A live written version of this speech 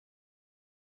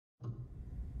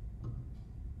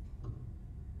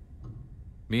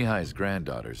Mihai's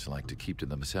granddaughters liked to keep to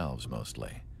themselves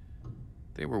mostly.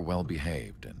 They were well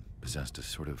behaved and possessed a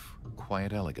sort of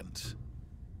quiet elegance.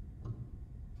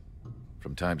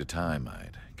 From time to time,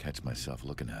 I'd catch myself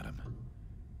looking at them,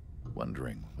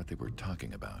 wondering what they were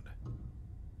talking about.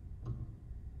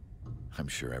 I'm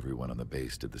sure everyone on the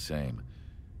base did the same.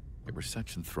 They were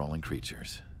such enthralling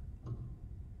creatures.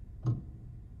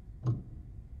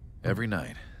 Every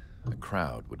night, a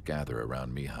crowd would gather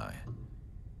around Mihai.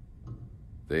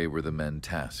 They were the men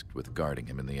tasked with guarding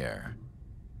him in the air.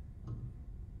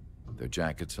 Their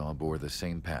jackets all bore the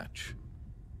same patch,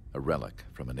 a relic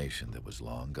from a nation that was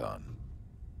long gone.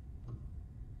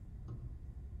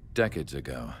 Decades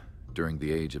ago, during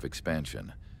the Age of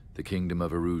Expansion, the Kingdom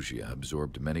of Erusia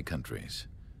absorbed many countries.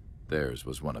 Theirs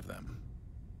was one of them.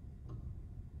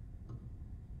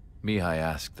 Mihai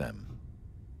asked them,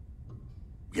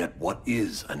 "Yet what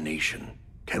is a nation?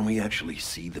 Can we actually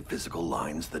see the physical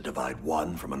lines that divide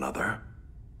one from another?"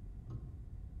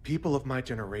 People of my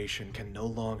generation can no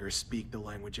longer speak the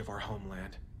language of our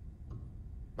homeland.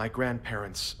 My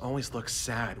grandparents always look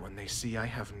sad when they see I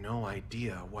have no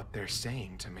idea what they're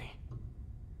saying to me.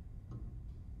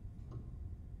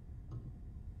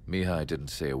 Mihai didn't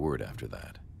say a word after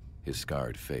that. His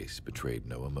scarred face betrayed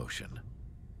no emotion.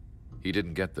 He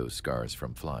didn't get those scars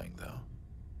from flying, though.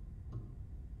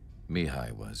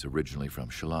 Mihai was originally from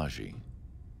Shalaji.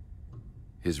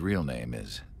 His real name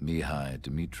is Mihai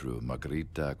Dumitru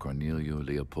Margarita Corneliu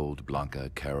Leopold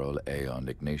Blanca Carol Aeon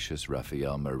Ignatius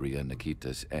Raphael Maria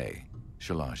Nikitas A.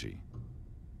 Shalaji.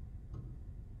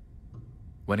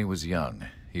 When he was young,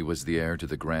 he was the heir to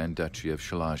the Grand Duchy of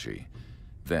Shalaji.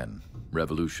 Then,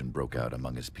 revolution broke out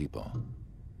among his people.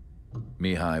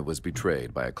 Mihai was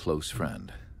betrayed by a close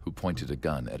friend who pointed a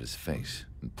gun at his face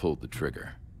and pulled the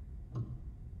trigger.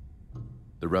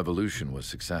 The revolution was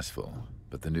successful,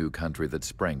 but the new country that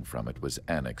sprang from it was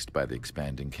annexed by the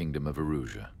expanding Kingdom of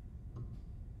Erusia.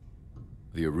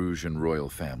 The Erusian royal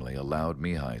family allowed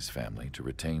Mihai's family to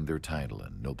retain their title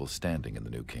and noble standing in the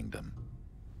new kingdom.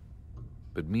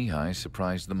 But Mihai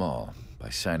surprised them all by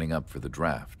signing up for the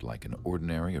draft like an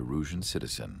ordinary Erusian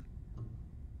citizen.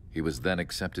 He was then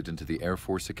accepted into the Air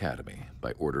Force Academy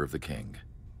by order of the king.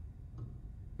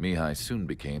 Mihai soon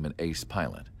became an ace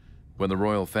pilot. When the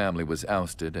royal family was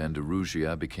ousted and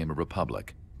Erusia became a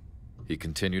republic, he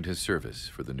continued his service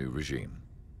for the new regime.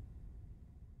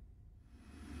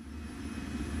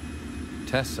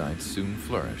 Test sites soon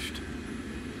flourished.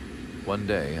 One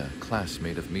day, a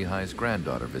classmate of Mihai's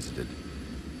granddaughter visited.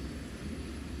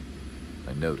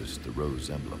 I noticed the rose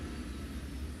emblem.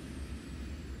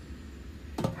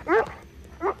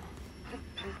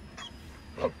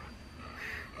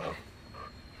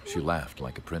 She laughed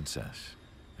like a princess.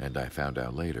 And I found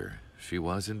out later, she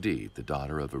was indeed the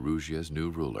daughter of Erusia's new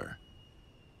ruler.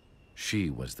 She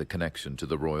was the connection to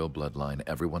the royal bloodline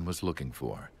everyone was looking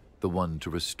for, the one to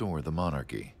restore the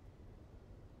monarchy.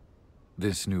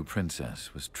 This new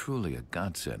princess was truly a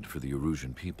godsend for the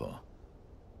Erusian people.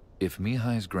 If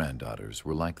Mihai's granddaughters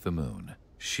were like the moon,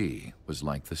 she was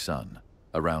like the sun,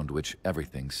 around which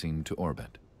everything seemed to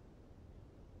orbit.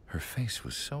 Her face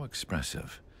was so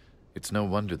expressive. It's no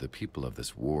wonder the people of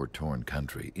this war-torn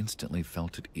country instantly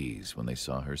felt at ease when they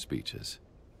saw her speeches.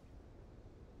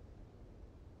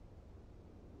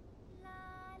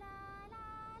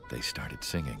 They started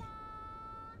singing.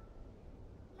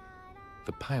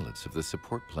 The pilots of the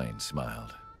support planes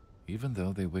smiled, even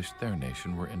though they wished their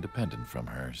nation were independent from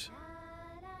hers.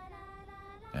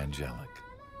 Angelic.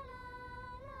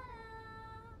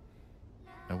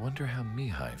 I wonder how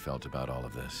Mihai felt about all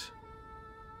of this.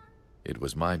 It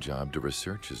was my job to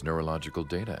research his neurological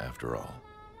data, after all.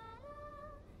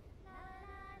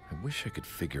 I wish I could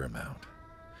figure him out.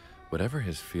 Whatever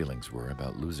his feelings were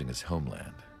about losing his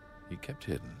homeland, he kept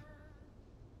hidden,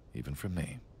 even from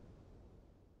me.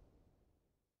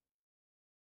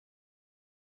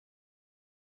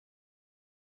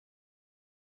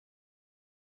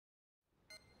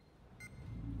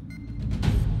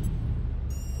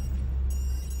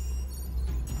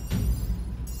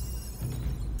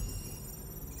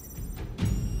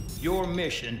 Your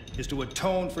mission is to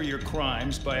atone for your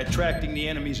crimes by attracting the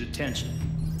enemy's attention.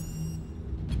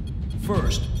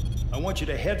 First, I want you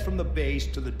to head from the base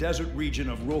to the desert region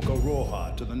of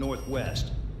Roca-Roja to the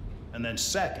northwest. And then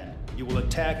second, you will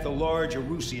attack the large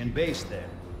Erusian base there.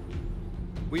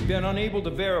 We've been unable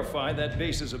to verify that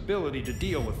base's ability to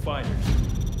deal with fighters.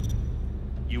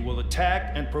 You will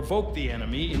attack and provoke the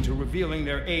enemy into revealing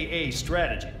their AA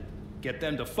strategy. Get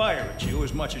them to fire at you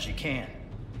as much as you can.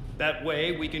 That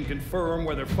way, we can confirm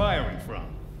where they're firing from.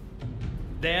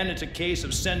 Then it's a case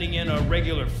of sending in a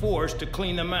regular force to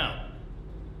clean them out.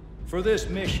 For this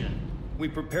mission, we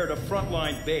prepared a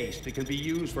frontline base that can be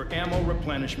used for ammo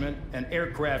replenishment and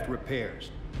aircraft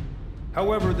repairs.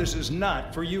 However, this is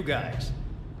not for you guys.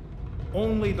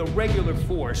 Only the regular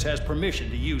force has permission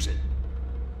to use it.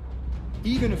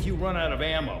 Even if you run out of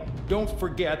ammo, don't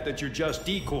forget that you're just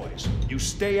decoys. You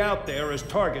stay out there as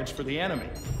targets for the enemy.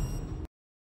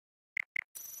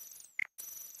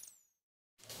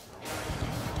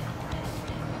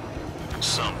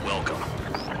 Some welcome.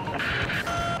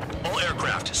 All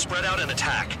aircraft, spread out and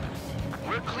attack.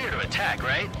 We're clear to attack,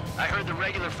 right? I heard the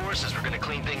regular forces were gonna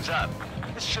clean things up.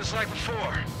 It's just like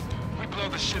before. We blow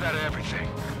the shit out of everything.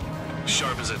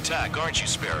 Sharp as attack, aren't you,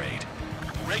 Spare Aid?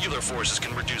 Regular forces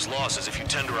can reduce losses if you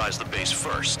tenderize the base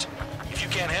first. If you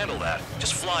can't handle that,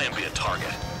 just fly and be a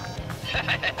target.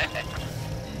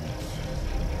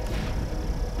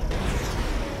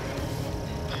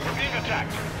 We're being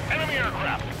attacked. Enemy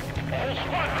aircraft. A whole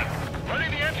squadron. Ready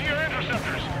the anti-air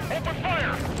interceptors. Open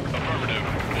fire. Affirmative.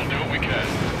 We'll do what we can.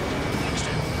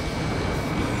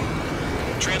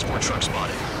 Transport truck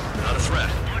spotted. Not a threat.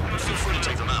 Feel free to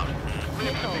take them out. Leave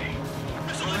it to me.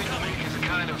 Flying is a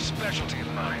kind of specialty of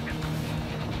mine. The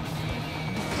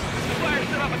fire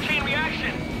set off a chain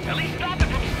reaction. At least stop it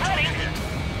from spreading.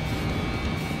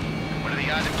 What are the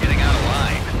odds of getting out of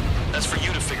line? That's for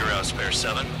you to figure out, Spare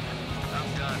 7.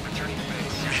 I'm done. Returning to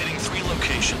base. You're hitting 3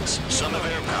 locations. Some have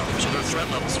air power, so their threat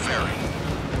levels vary.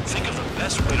 Think of the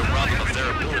best way to rob them of their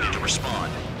ability to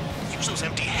respond. Use those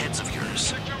empty heads of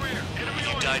yours. If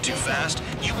you die too fast,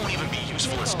 you won't even be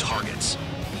useful as targets.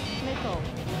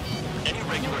 Any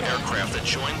regular aircraft that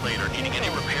join later needing any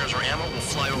repairs or ammo will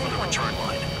fly over the return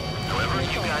line. However,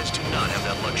 you guys do not have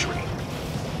that luxury.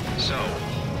 So,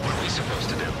 what are we supposed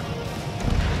to do?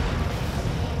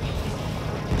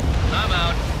 I'm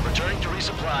out. Returning to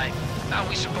resupply. How are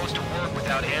we supposed to work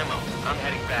without ammo? I'm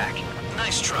heading back.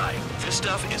 Nice try. This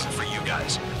stuff isn't for you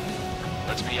guys.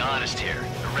 Let's be honest here.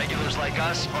 The regulars like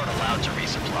us aren't allowed to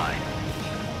resupply.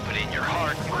 But in your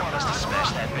heart, you want us to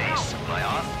smash that base. Am I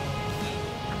off?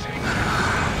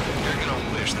 You're gonna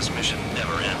wish this mission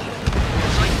never ended.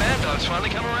 It's like Mad Dog's finally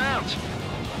come around.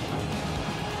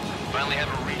 Finally have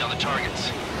a read on the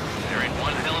targets. They're in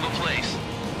one hell of a place.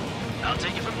 I'll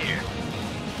take it from here.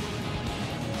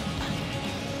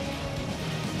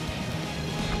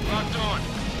 Locked on.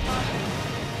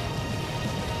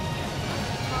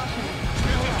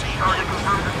 Target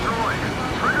confirmed destroyed.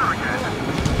 Trigger again.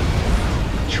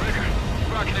 Trigger.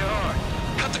 Rocking it hard.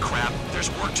 Cut the crap. There's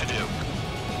work to do.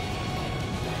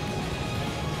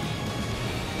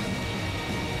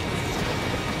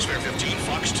 Spare 15,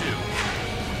 Fox 2.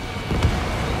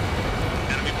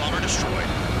 Enemy bomber destroyed.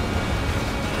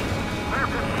 Clear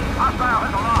 15. Hostile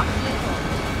in the lock.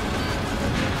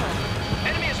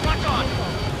 Enemy is locked on.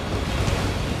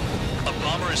 A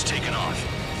bomber is taken off.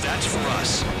 That's for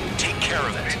us. Take care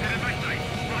of it.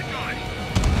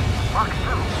 Fox 2.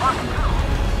 Fox 2.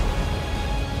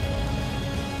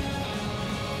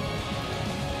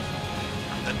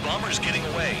 That bomber's getting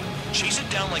away. Chase it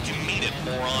down like you mean it,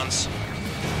 morons.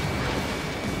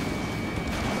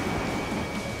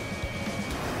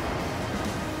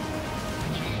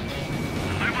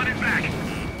 I'm on it back.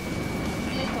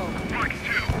 Fox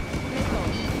 2.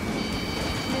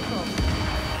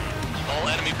 All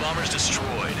enemy bombers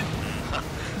destroyed.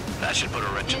 That should put a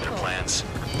wrench in their plans.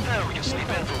 Now we can sleep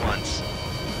in for once.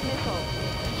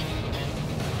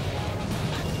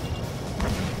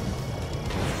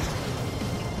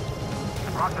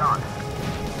 Locked on.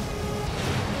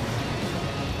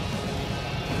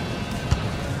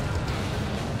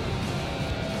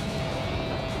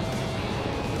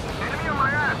 Enemy on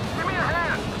my ass. Give me a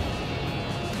hand.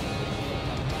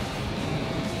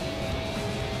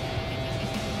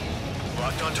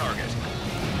 Locked on target.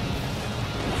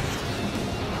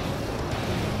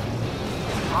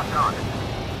 Locked on.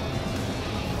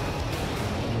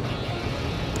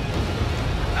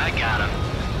 I got him.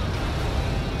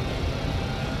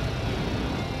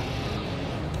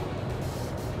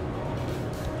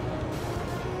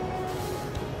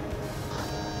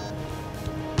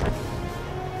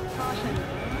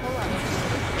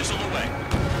 Missile away.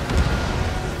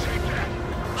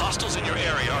 Hostiles in your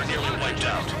area are nearly wiped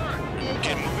out.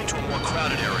 Get moving to a more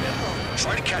crowded area.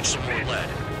 Try to catch some more lead.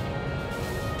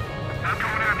 I'm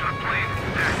coming after the plane.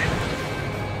 Stack it.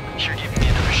 Sure giving me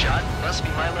another shot? Must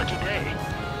be my lucky day.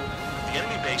 The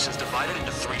enemy base is divided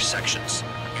into 3 sections.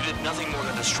 You did nothing more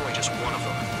than destroy just one of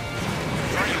them.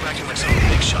 Why are you acting like some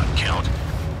big shot, Count?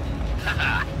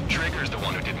 Haha, Trigger's the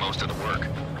one who did most of the work.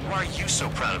 Why are you so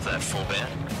proud of that, full band?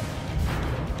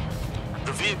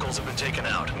 The vehicles have been taken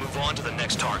out. Move on to the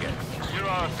next target. You're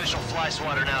our official fly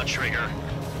swatter now, Trigger.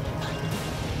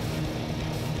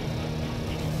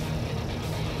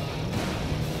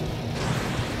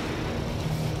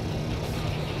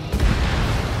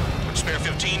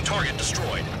 Spare 15, target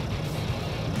destroyed.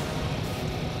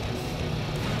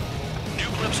 New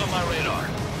clips on my radar.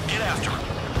 Get after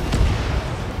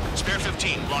him. Spare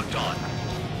 15, locked on.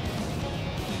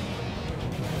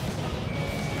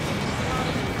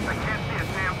 I can't see a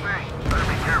damn thing. Better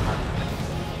be careful.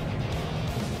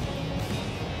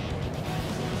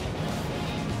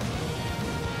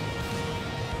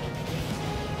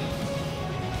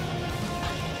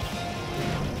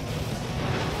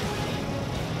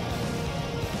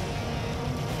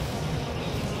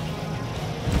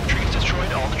 Trees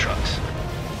destroyed all the trucks.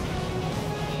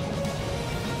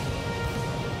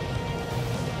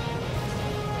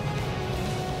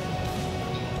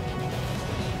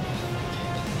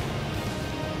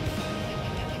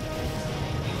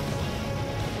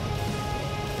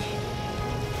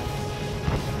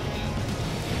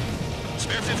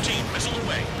 Spare 15, missile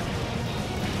away.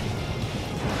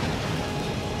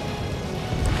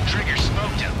 Trigger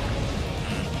smoked him.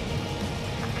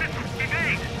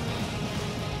 Evade!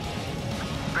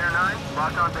 Spare 9,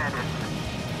 lock on bandit.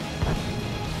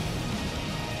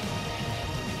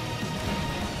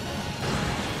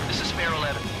 This is Spare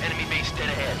 11. Enemy base dead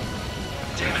ahead.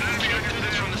 Damn it, we can't do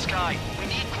this from the sky. We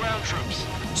need ground troops.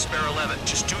 Spare 11,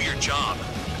 just do your job.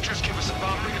 Just give us a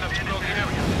bomb big enough to blow the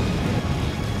area.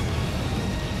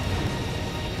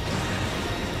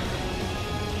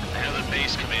 I know the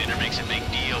base commander makes a big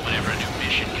deal whenever a new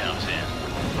mission comes in.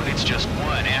 But it's just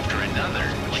one after another.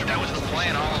 Like that was the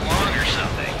plan all along or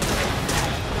something.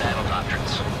 Battle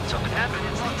doctrines. Something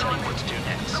happens, I'll tell you what to do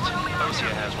next. Osia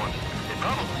has one. It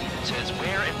probably says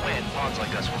where and when pawns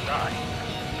like us will die.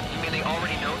 You mean they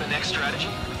already know the next strategy?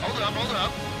 Hold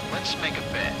up. Let's make a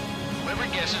bet. Whoever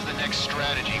guesses the next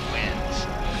strategy wins.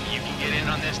 You can get in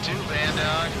on this too,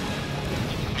 Vandog.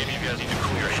 Maybe you guys need to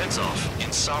cool your heads off in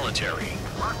solitary.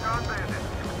 Lock on bandit.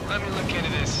 Let me look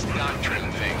into this doctrine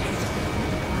thing.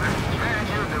 Man,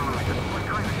 you delusion.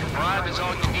 Bribe is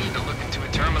all you need to look into a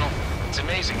terminal. It's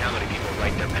amazing how many people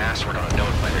write their password on a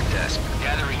note by their desk.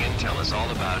 Gathering intel is all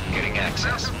about getting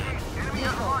access. Enemy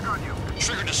has a lock on you.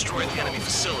 Trigger destroyed the enemy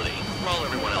facility while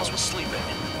everyone else was sleeping.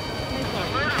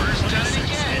 Murderers done it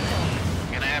again.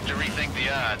 Gonna have to rethink the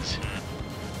odds.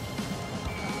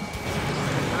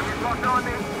 Enemy's locked on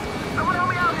me. Someone help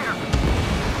me out here.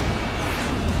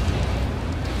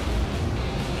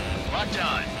 Locked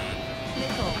on.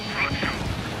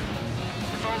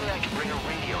 If only I could bring a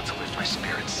radio to lift my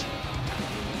spirits.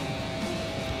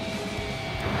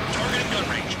 Target in gun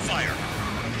range, fire.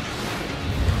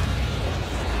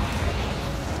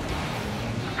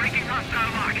 Breaking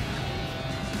hostile lock.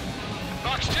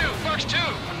 Box 2!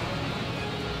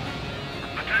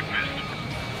 Attack missed.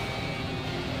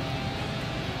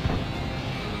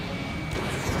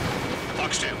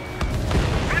 Fox 2.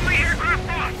 Friendly aircraft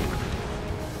lost.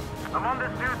 I'm on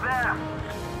this dude's ass.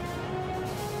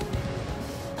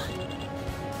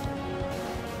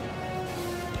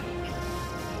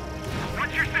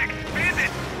 What's your 6?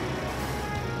 Bandit!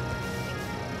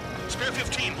 Spare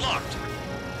 15, locked.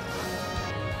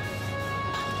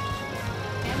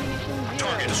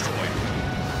 Target destroyed.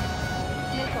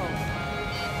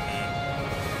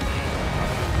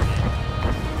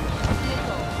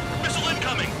 Missile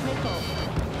incoming!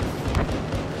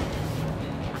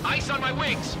 Ice on my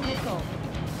wings! Missile.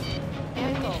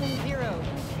 Ammunition 0.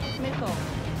 Missile.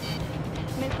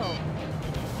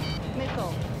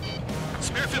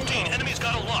 Spare 15, enemy's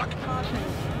got a lock. Caution.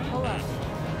 Pull up.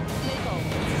 Missile.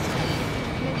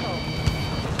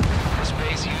 This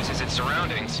base uses its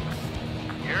surroundings.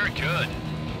 You're good.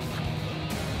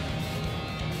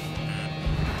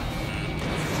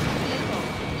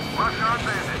 Lock on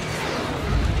bandit.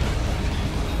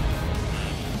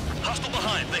 Hostile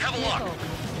behind, they have a lock.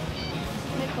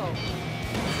 Missile.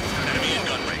 Enemy in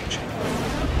gun range.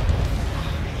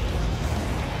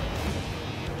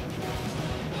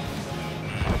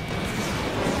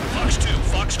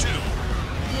 Fox 2.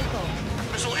 Missile.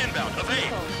 Missile inbound,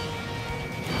 evade.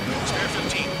 Spare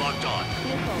 15, locked on.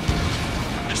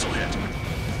 Missile hit.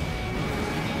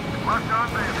 Locked on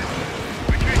bandit.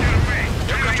 We can't get away.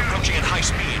 Aircraft approaching at high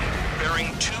speed.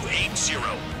 Bearing 280.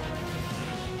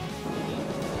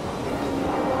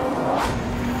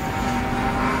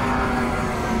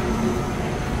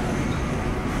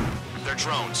 They're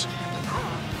drones.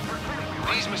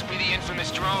 These must be the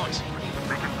infamous drones.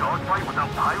 They can dogfight without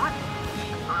pilots?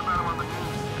 Heard about them on the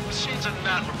news. Machines are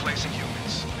not replacing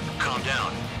humans. Calm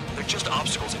down. They're just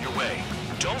obstacles in your way.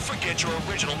 Don't forget your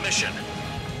original mission.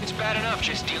 It's bad enough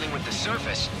just dealing with the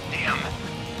surface. Damn.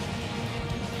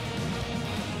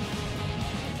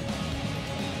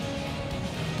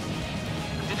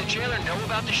 Did the jailer know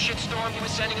about the shitstorm he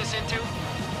was sending us into?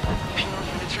 Pure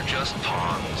units are just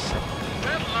pawns.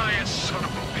 That lion son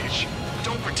of a bitch.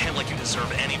 Don't pretend like you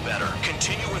deserve any better.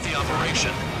 Continue with the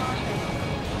operation.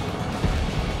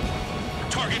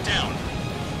 Target down.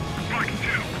 Mark 2.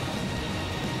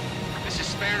 This is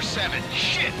Spare 7.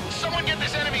 Shit! Someone get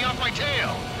this enemy off my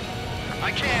tail! I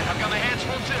can't. I've got my hands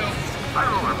full too. I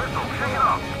roll a missile. Shake it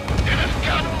off.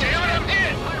 God damn it, I'm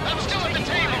hit! I'm still at the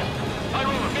table! I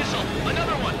roll a missile.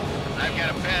 Another one. I've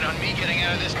got a bet on me getting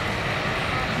out of this.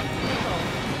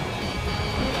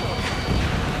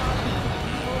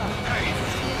 Hey,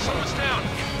 someone's down.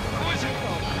 Who is it?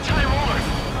 Tie roller.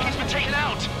 He's been taken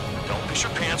out. Don't piss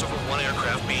your pants over one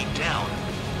aircraft being down.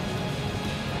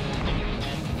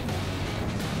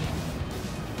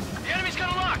 The enemy's got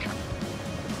a lock.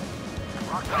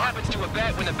 What happens to a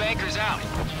bet when the banker's out?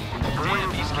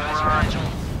 Damn, these guys are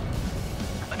agile.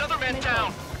 Another man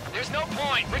down. There's no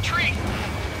point. Retreat.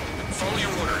 Follow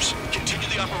your orders. Continue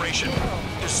the operation.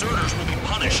 Deserters will be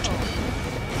punished.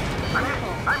 I'm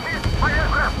hit. My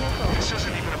aircraft. This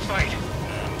isn't even a fight.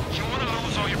 You want to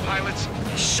lose all your pilots?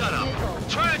 Shut up.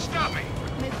 Try and stop me.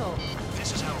 Missile.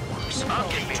 This is how it works. I'll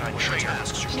get behind the trigger.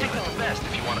 Tasks you're Stick with the best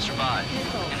if you want to survive.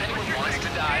 If anyone wants to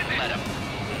die, let him.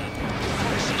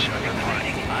 Listen, Sugar,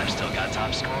 I've still got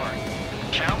top score.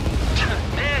 Count?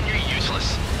 Man, you're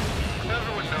useless.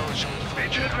 Everyone knows you're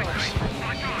dangerous.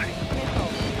 My God. Missile.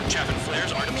 Chaff and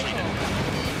flares are depleted.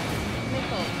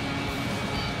 Missile.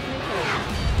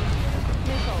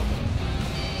 Missile.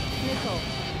 Missile.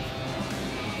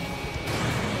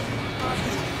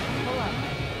 Pull up.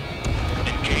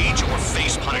 Engage or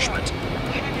face punishment.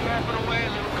 Can you wrap it away,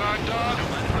 little guard dog?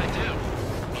 Don't mind if I do.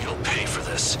 You'll pay for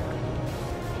this.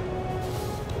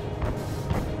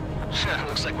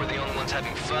 Looks like we're the only ones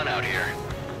having fun out here.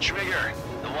 Trigger,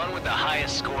 the one with the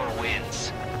highest score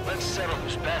wins. Let's settle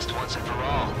who's best once and for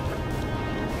all.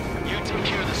 You take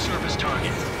care of the surface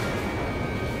target.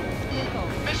 Missile.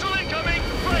 Missile incoming!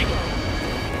 Break!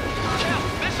 Chow,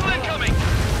 missile incoming!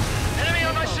 Enemy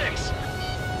on my 6!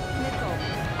 Missile.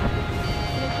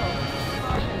 Missile.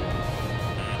 Caution.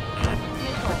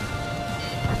 Missile.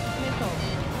 Missile.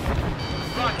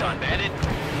 Locked on, bandit.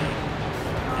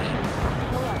 Caution.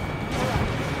 Pull up. Pull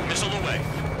up. Missile away.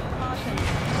 Caution.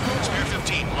 Spare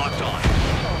 15 locked on.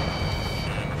 Missile.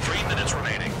 3 minutes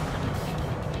remaining.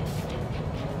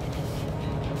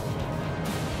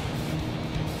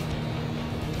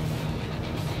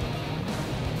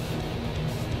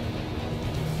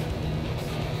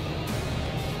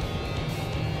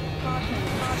 Caution.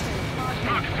 Caution.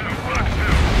 Caution. Box 2. Box 2.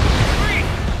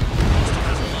 Still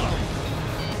has a lock.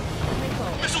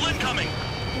 Missile. Missile incoming.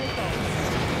 Missile.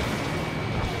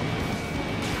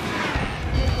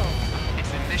 Missile.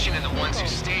 It's the mission and the ones who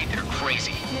stayed that are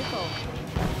crazy. Missile.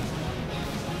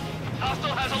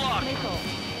 Hostile has a lock. Missile.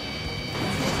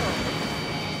 Missile.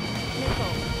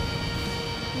 Missile.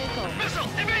 Missile. Missile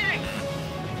evading!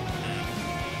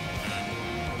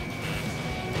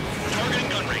 Target in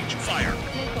gun range. Fire.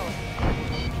 Missile.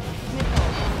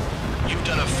 Missile. You've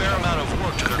done a fair amount of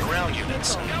work to their ground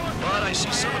units, but I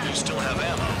see some of you still have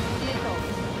ammo. Missile.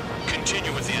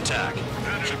 Continue with the attack.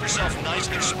 Keep yourself nice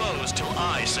and exposed till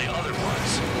I say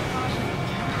otherwise.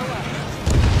 Pull up.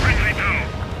 Friendly down.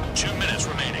 2 minutes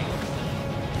remaining.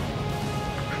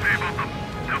 Disable them.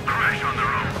 They'll crash on their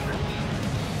own.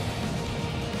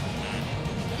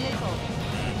 Missile.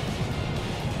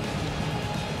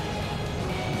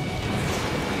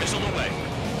 Missile away.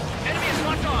 Enemy is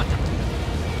locked on!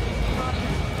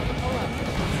 Caution. Pull up.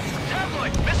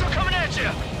 Tabloid! Missile coming at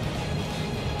you!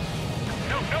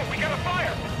 No, we gotta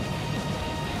fire.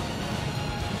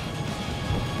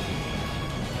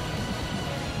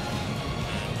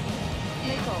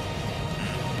 Missile.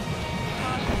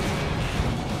 Caution.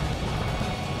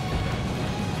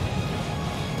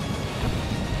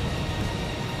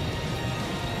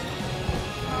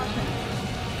 Caution.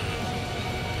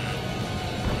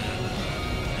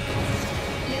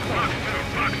 Box Missile.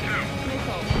 2. Box 2.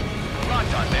 Missile.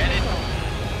 Locked on, bandit. Missile.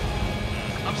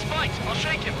 I'm spiked. I'll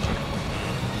shake him.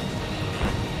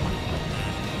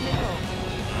 Missile.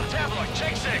 Tabloid,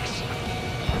 check 6.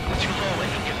 Too low and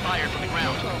you'll get fired from the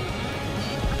ground. Missile.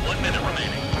 1 minute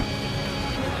remaining.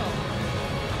 Missile.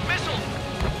 Missile!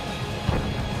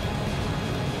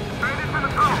 Bandits in the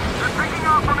tunnel. They're taking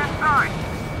off from inside.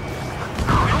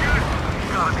 Oh, shit.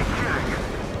 You gotta be kidding.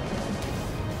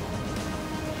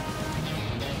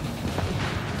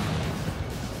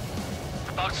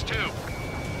 Box 2.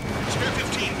 Spare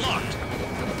 15 locked.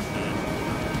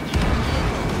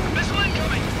 Missile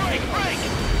incoming! Break! Break!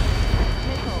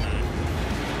 Missile.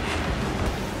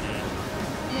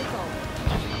 Missile.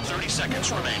 30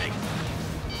 seconds remaining.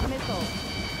 Missile.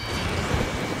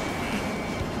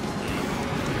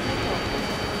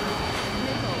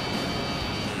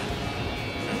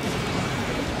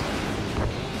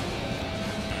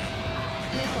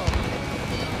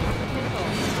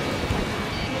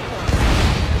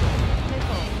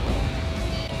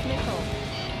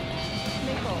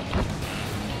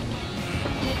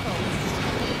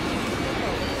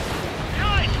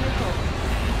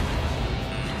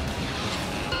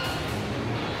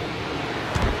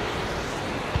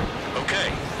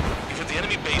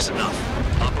 Enemy's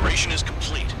enough. Operation is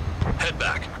complete. Head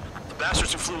back. The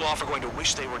bastards who flew off are going to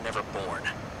wish they were never born.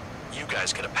 You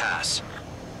guys get a pass.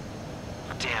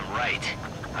 Damn right.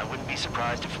 I wouldn't be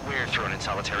surprised if we're thrown in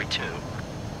solitary too.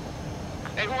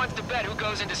 Hey, who wants to bet who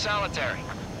goes into solitary?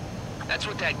 That's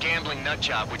what that gambling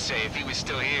nutjob would say if he was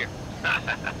still here.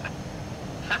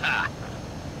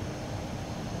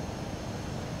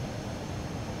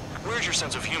 Where's your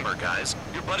sense of humor, guys?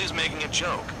 Your buddy's making a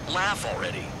joke. Laugh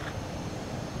already.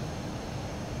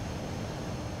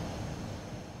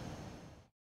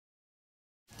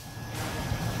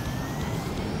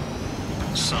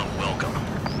 Some welcome.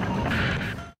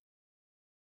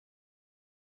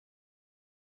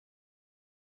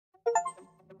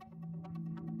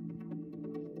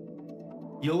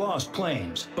 You lost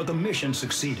planes, but the mission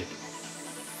succeeded.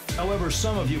 However,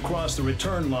 some of you crossed the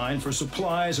return line for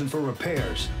supplies and for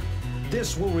repairs.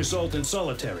 This will result in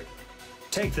solitary.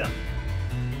 Take them